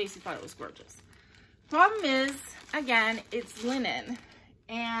gorgeous. Stacy thought it was gorgeous. Problem is, again, it's linen.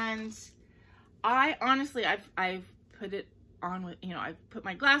 And I honestly, I've put it on with, you know, I've put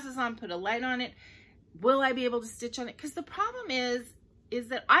my glasses on, put a light on it. Will I be able to stitch on it? Because the problem is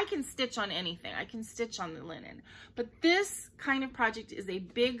that I can stitch on anything. I can stitch on the linen. But this kind of project is a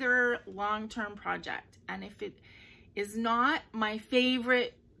bigger, long-term project. And if it is not my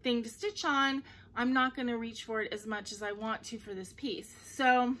favorite thing to stitch on, I'm not going to reach for it as much as I want to for this piece.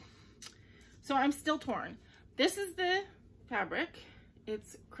 So I'm still torn. This is the fabric.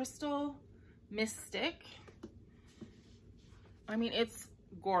 It's Crystal Mystic. I mean, it's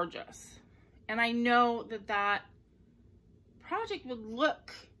gorgeous. And I know that that project would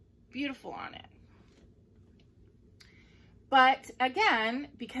look beautiful on it. But again,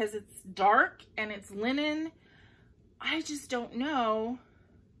 because it's dark and it's linen, I just don't know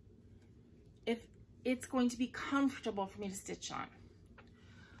if it's going to be comfortable for me to stitch on.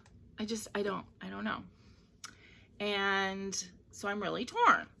 I don't know. And so I'm really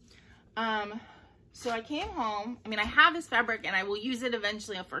torn. So I came home. I mean, I have this fabric and I will use it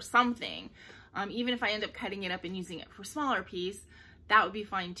eventually for something. Even if I end up cutting it up and using it for a smaller piece, that would be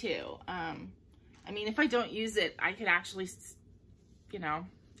fine too. I mean, if I don't use it, I could actually, you know,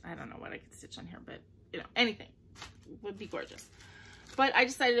 I don't know what I could stitch on here, but you know, anything would be gorgeous. But I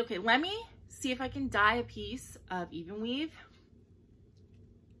decided, okay, let me see if I can dye a piece of even weave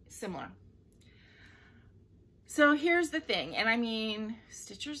similar. So here's the thing, and I mean,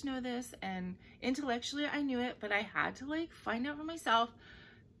 stitchers know this, and intellectually I knew it, but I had to like find out for myself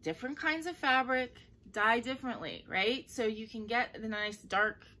different kinds of fabric dye differently, right? So you can get the nice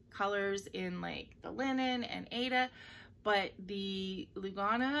dark colors in like the linen and Aida, but the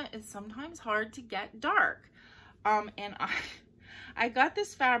Lugana is sometimes hard to get dark. And I got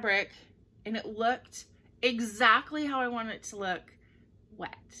this fabric and it looked exactly how I wanted it to look,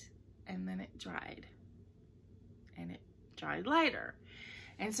 wet, and then it dried. And it dried lighter.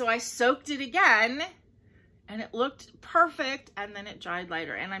 And so I soaked it again and it looked perfect, and then it dried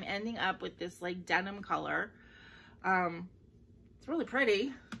lighter. And I'm ending up with this like denim color. It's really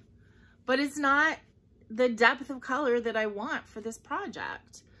pretty, but it's not the depth of color that I want for this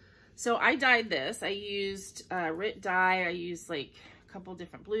project. So I dyed this. I used Rit dye. I used like a couple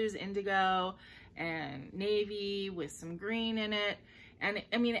different blues, indigo and navy with some green in it. And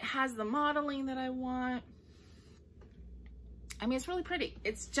I mean, it has the modeling that I want. I mean, it's really pretty.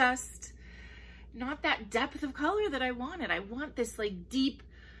 It's just not that depth of color that I wanted. I want this like deep,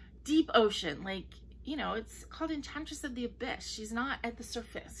 deep ocean. Like, you know, it's called Enchantress of the Abyss. She's not at the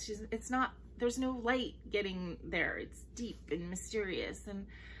surface. It's not, there's no light getting there. It's deep and mysterious. And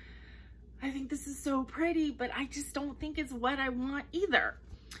I think this is so pretty, but I just don't think it's what I want either.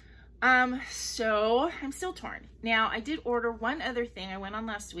 So I'm still torn. Now I did order one other thing. I went on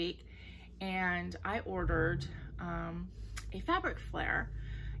last week and I ordered a fabric flare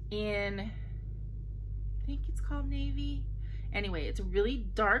in, I think it's called navy. Anyway, it's a really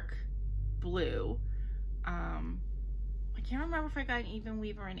dark blue. I can't remember if I got an even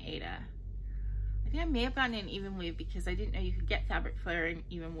weave or an Aida. I think I may have gotten an even weave because I didn't know you could get fabric flare in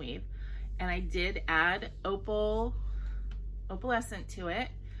even weave. And I did add opalescent to it.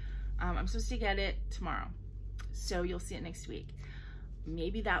 I'm supposed to get it tomorrow, so you'll see it next week.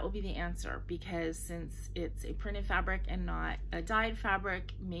 Maybe that will be the answer, because since it's a printed fabric and not a dyed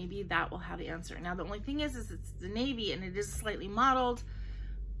fabric, maybe that will have the answer. Now the only thing is it's the navy and it is slightly mottled,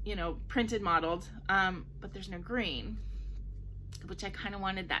 you know, printed mottled, but there's no green, which I kind of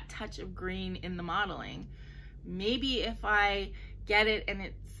wanted that touch of green in the modeling. Maybe if I get it and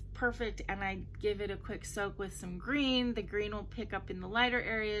it's perfect and I give it a quick soak with some green, the green will pick up in the lighter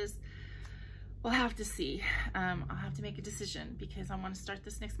areas. We'll have to see. I'll have to make a decision because I want to start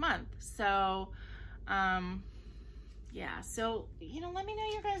this next month. So, yeah, so, you know, let me know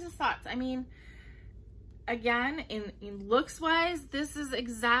your guys' thoughts. I mean, again, in looks wise, this is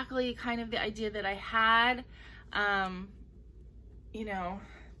exactly kind of the idea that I had. You know,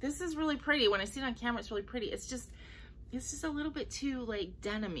 this is really pretty. When I see it on camera, it's really pretty. It's just a little bit too like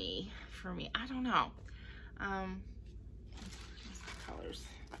denim-y for me. I don't know. Colors.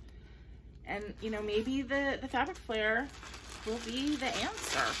 And you know, maybe the fabric flare will be the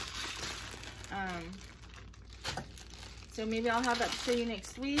answer. So maybe I'll have that to show you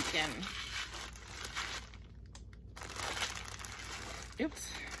next week. And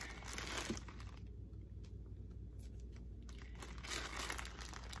oops.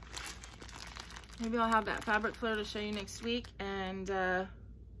 Maybe I'll have that fabric flare to show you next week, and the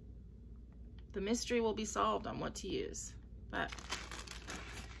mystery will be solved on what to use. But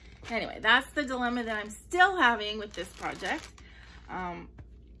anyway, that's the dilemma that I'm still having with this project. I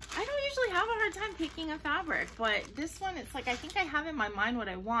don't usually have a hard time picking a fabric, but this one, it's like I think I have in my mind what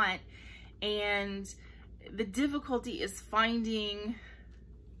I want, and the difficulty is finding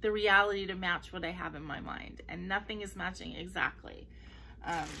the reality to match what I have in my mind, and nothing is matching exactly.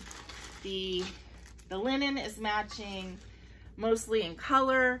 The linen is matching mostly in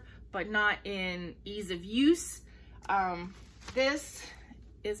color, but not in ease of use. This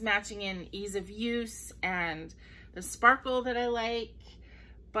is matching in ease of use and the sparkle that I like,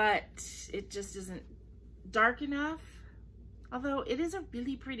 but it just isn't dark enough. Although it is a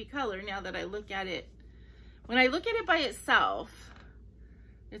really pretty color now that I look at it. When I look at it by itself,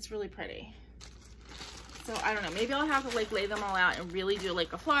 it's really pretty. So I don't know, maybe I'll have to like lay them all out and really do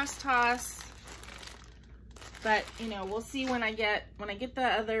like a floss toss. But you know, we'll see when I get the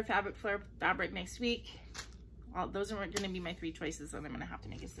other fabric flare fabric next week. Well, those are going to be my 3 choices, and I'm going to have to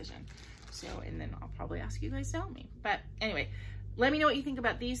make a decision. So, and then I'll probably ask you guys to help me. But anyway, let me know what you think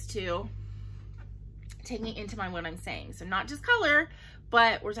about these two, taking into mind what I'm saying. So not just color,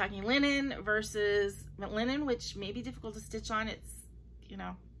 but we're talking linen versus linen, which may be difficult to stitch on. It's, you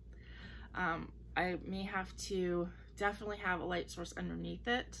know, I may have to definitely have a light source underneath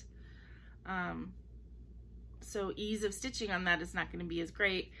it. So ease of stitching on that is not going to be as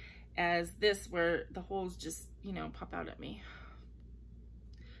great as this, where the holes just, you know, pop out at me.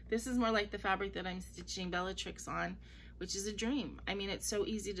 This is more like the fabric that I'm stitching Bellatrix on, which is a dream. I mean, it's so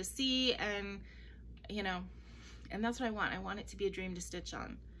easy to see, and you know, and that's what I want. I want it to be a dream to stitch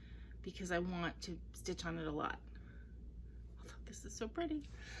on, because I want to stitch on it a lot. Although this is so pretty.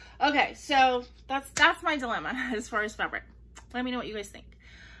 Okay, so that's my dilemma as far as fabric. Let me know what you guys think.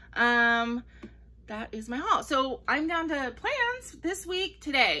 That is my haul. So I'm down to plans this week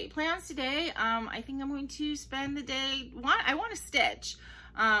today. Plans today. I think I'm going to spend the day. I want to stitch.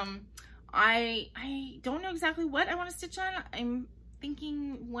 I don't know exactly what I want to stitch on. I'm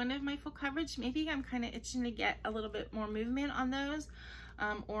thinking one of my full coverage. Maybe I'm kind of itching to get a little bit more movement on those,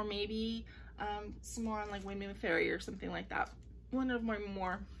 or maybe some more on like Windmill Fairy or something like that. One of my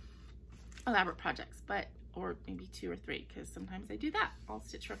more elaborate projects, but or maybe 2 or 3, because sometimes I do that. I'll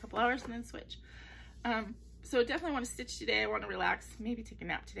stitch for a couple hours and then switch. So definitely want to stitch today. I want to relax, maybe take a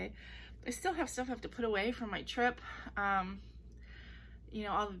nap today. I still have stuff I have to put away from my trip. You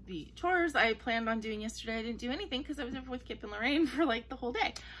know, all of the chores I planned on doing yesterday, I didn't do anything because I was over with Kip and Lorraine for like the whole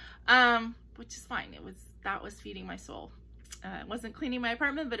day, which is fine. That was feeding my soul. It wasn't cleaning my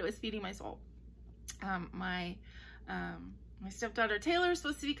apartment, but it was feeding my soul. My stepdaughter Taylor is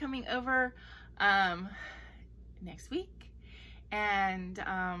supposed to be coming over next week. And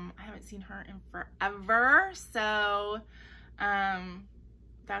I haven't seen her in forever, so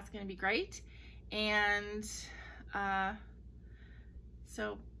that's gonna be great. And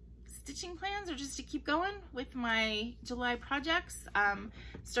so stitching plans are just to keep going with my July projects,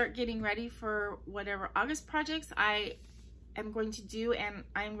 start getting ready for whatever August projects I am going to do, and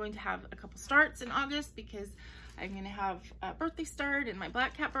I'm going to have a couple starts in August because I'm going to have a birthday start and my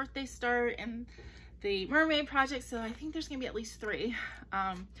black cat birthday start and the mermaid project, so I think there's going to be at least 3.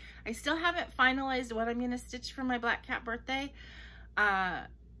 I still haven't finalized what I'm going to stitch for my black cat birthday.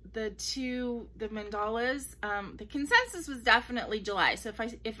 The mandalas, the consensus was definitely July. So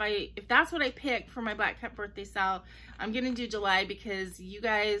if that's what I pick for my black cat birthday style, I'm gonna do July because you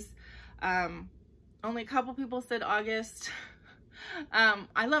guys, only a couple people said August.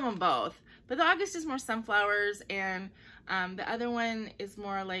 I love them both, but the August is more sunflowers, and the other one is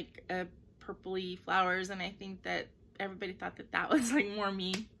more like purpley flowers, and I think that everybody thought that that was like more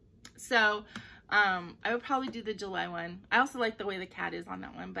me. So I would probably do the July one. I also like the way the cat is on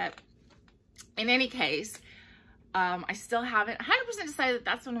that one, but in any case, I still haven't 100% decided that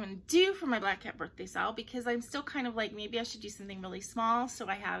that's what I'm going to do for my black cat birthday style, because I'm still kind of like, maybe I should do something really small so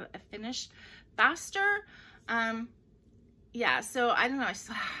I have a finish faster. Yeah, so I don't know, I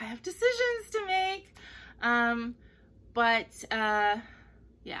have decisions to make, yeah,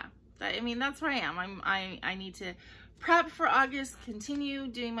 I mean, that's where I am. I need to prep for August, continue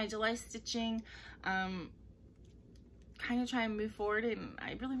doing my July stitching, kind of try and move forward, and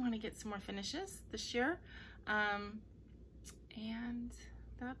I really want to get some more finishes this year, and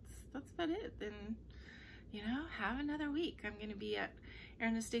that's about it. Then, you know, have another week. I'm going to be at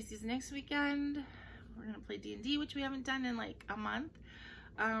Erin and Stacy's next weekend. We're going to play D&D, which we haven't done in like a month,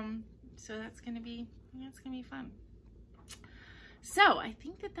 so that's going to be, it's going to be fun. So I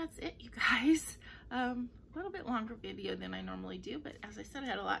think that that's it, you guys. A little bit longer video than I normally do, but as I said, I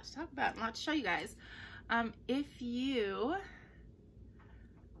had a lot to talk about and a lot to show you guys. I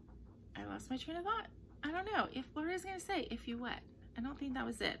lost my train of thought. I don't know what I was gonna say. If you what? I don't think that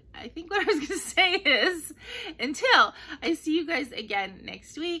was it. I think what I was gonna say is, until I see you guys again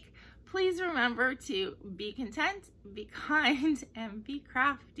next week, please remember to be content, be kind, and be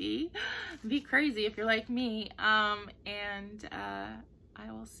crafty. Be crazy if you're like me. And I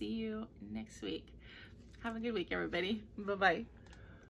will see you next week. Have a good week, everybody. Bye-bye.